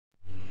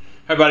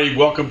Hi everybody,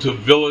 welcome to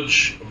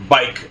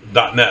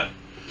villagebike.net.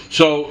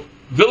 So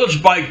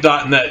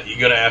villagebike.net, you're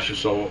going to ask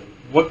yourself,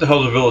 what the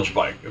hell is a village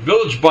bike? A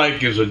village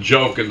bike is a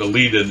joke in the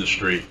lead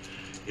industry.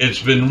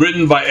 It's been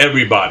ridden by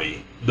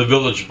everybody, the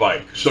village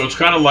bike. So it's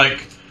kind of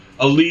like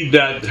a lead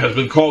that has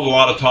been called a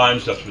lot of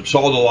times, that's been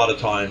sold a lot of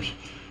times.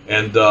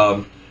 And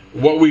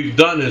what we've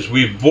done is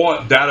we've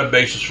bought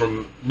databases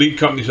from lead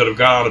companies that have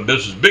gone out of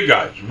business, big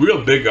guys,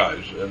 real big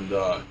guys. And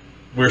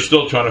we're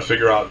still trying to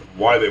figure out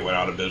why they went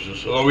out of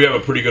business, although we have a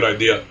pretty good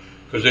idea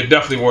because they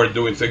definitely weren't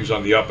doing things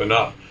on the up and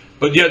up.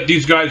 But yet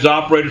these guys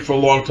operated for a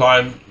long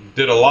time,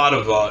 did a lot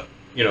of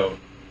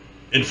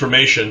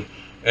information,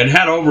 and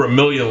had over 1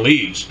 million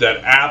leads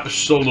that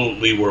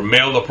absolutely were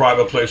mailed a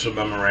private placement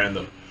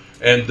memorandum,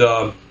 and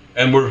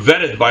were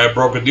vetted by a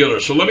broker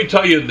dealer. So let me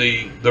tell you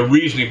the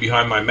reasoning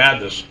behind my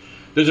madness.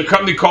 There's a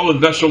company called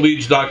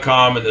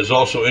investorleads.com, and there's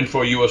also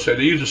Info USA.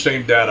 They use the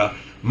same data,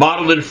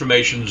 modeled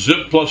information,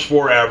 zip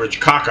 +4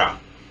 average, caca.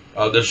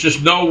 There's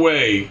just no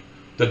way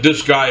that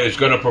this guy is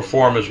going to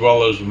perform as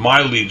well as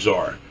my leads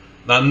are.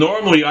 Now,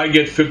 normally I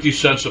get 50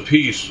 cents a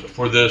piece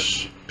for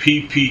this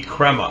PP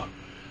crema.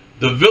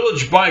 The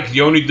Village Bike, the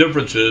only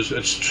difference is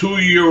it's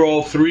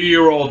 2-year-old,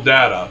 3-year-old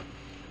data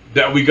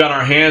that we got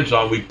our hands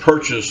on. We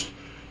purchased,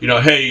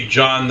 hey,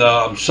 John,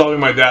 I'm selling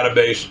my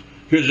database.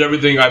 Here's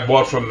everything I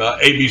bought from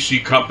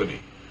ABC company.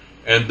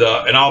 And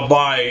I'll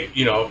buy,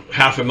 $500,000,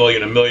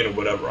 $1 million, or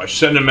whatever. I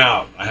send them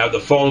out. I have the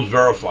phones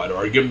verified,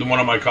 or I give them to one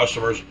of my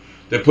customers.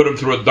 They put them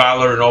through a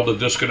dialer, and all the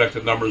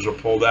disconnected numbers are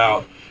pulled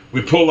out.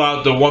 We pull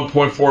out the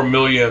 1.4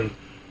 million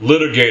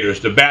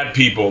litigators, the bad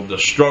people, the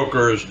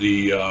strokers,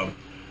 the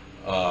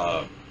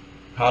how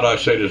do I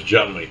say this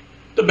gently?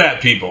 The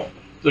bad people,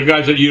 the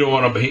guys that you don't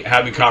want to be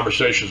having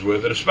conversations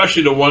with, and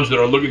especially the ones that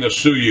are looking to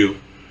sue you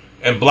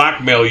and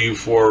blackmail you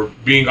for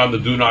being on the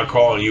do not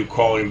call and you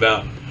calling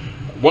them.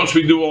 Once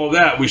we do all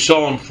that, we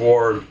sell them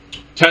for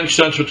 10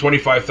 cents for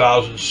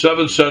 25,000,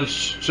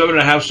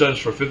 7.5 cents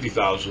for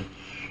 50,000,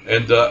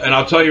 and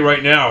I'll tell you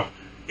right now,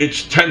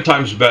 it's 10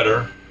 times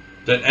better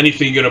than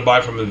anything you're going to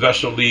buy from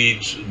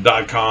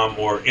investorleads.com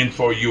or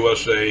Info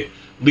USA,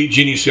 Lead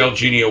Genie, Sale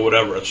Genie, or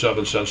whatever at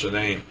 7 cents a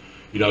name.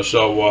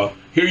 So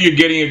here you're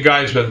getting a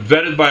guy who's been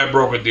vetted by a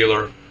broker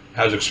dealer,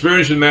 has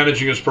experience in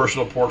managing his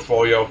personal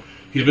portfolio.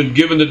 He's been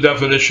given the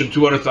definition,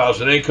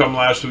 200,000 income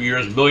last 2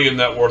 years, million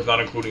net worth,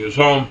 not including his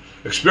home,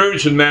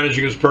 experience in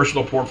managing his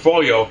personal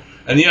portfolio,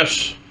 and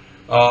yes,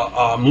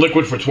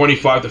 liquid for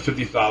 $25,000 to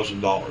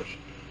 $50,000.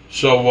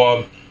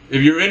 So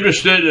if you're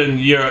interested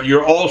and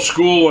you're old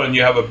school and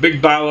you have a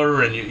big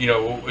dialer and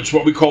it's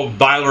what we call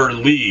dialer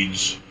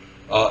leads,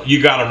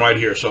 you got them right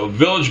here. So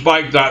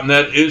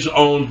villagebike.net is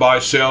owned by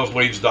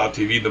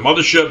salesleads.tv, the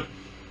mothership,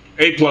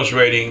 A+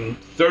 rating,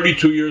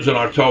 32 years in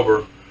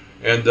October.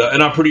 And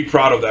I'm pretty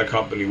proud of that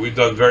company. We've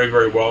done very,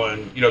 very well,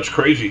 and it's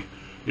crazy.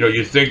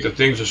 You think that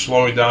things are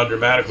slowing down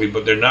dramatically,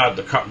 but they're not.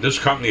 This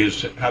company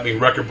is having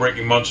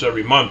record-breaking months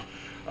every month.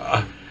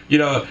 In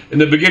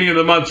the beginning of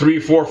the month, 3,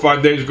 4,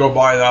 5 days go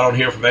by, and I don't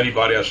hear from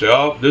anybody. I say,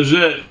 "Oh, this is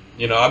it."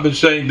 I've been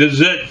saying this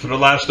is it for the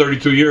last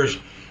 32 years,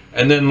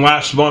 and then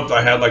last month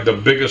I had like the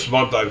biggest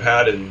month I've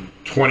had in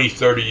 20,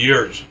 30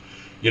 years.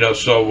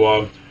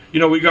 So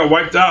we got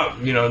wiped out.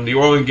 And the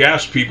oil and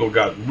gas people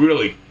got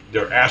really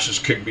their asses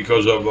kicked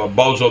because of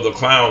Bozo the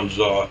Clown's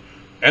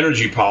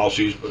energy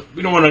policies. But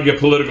we don't want to get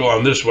political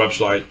on this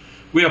website.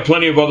 We have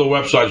plenty of other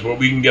websites where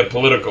we can get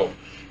political.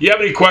 You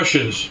have any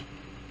questions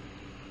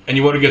and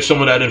you want to get some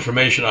of that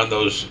information on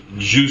those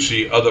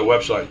juicy other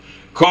websites,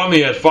 call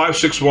me at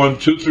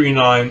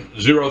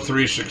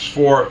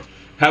 561-239-0364.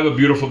 Have a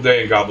beautiful day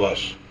and God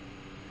bless.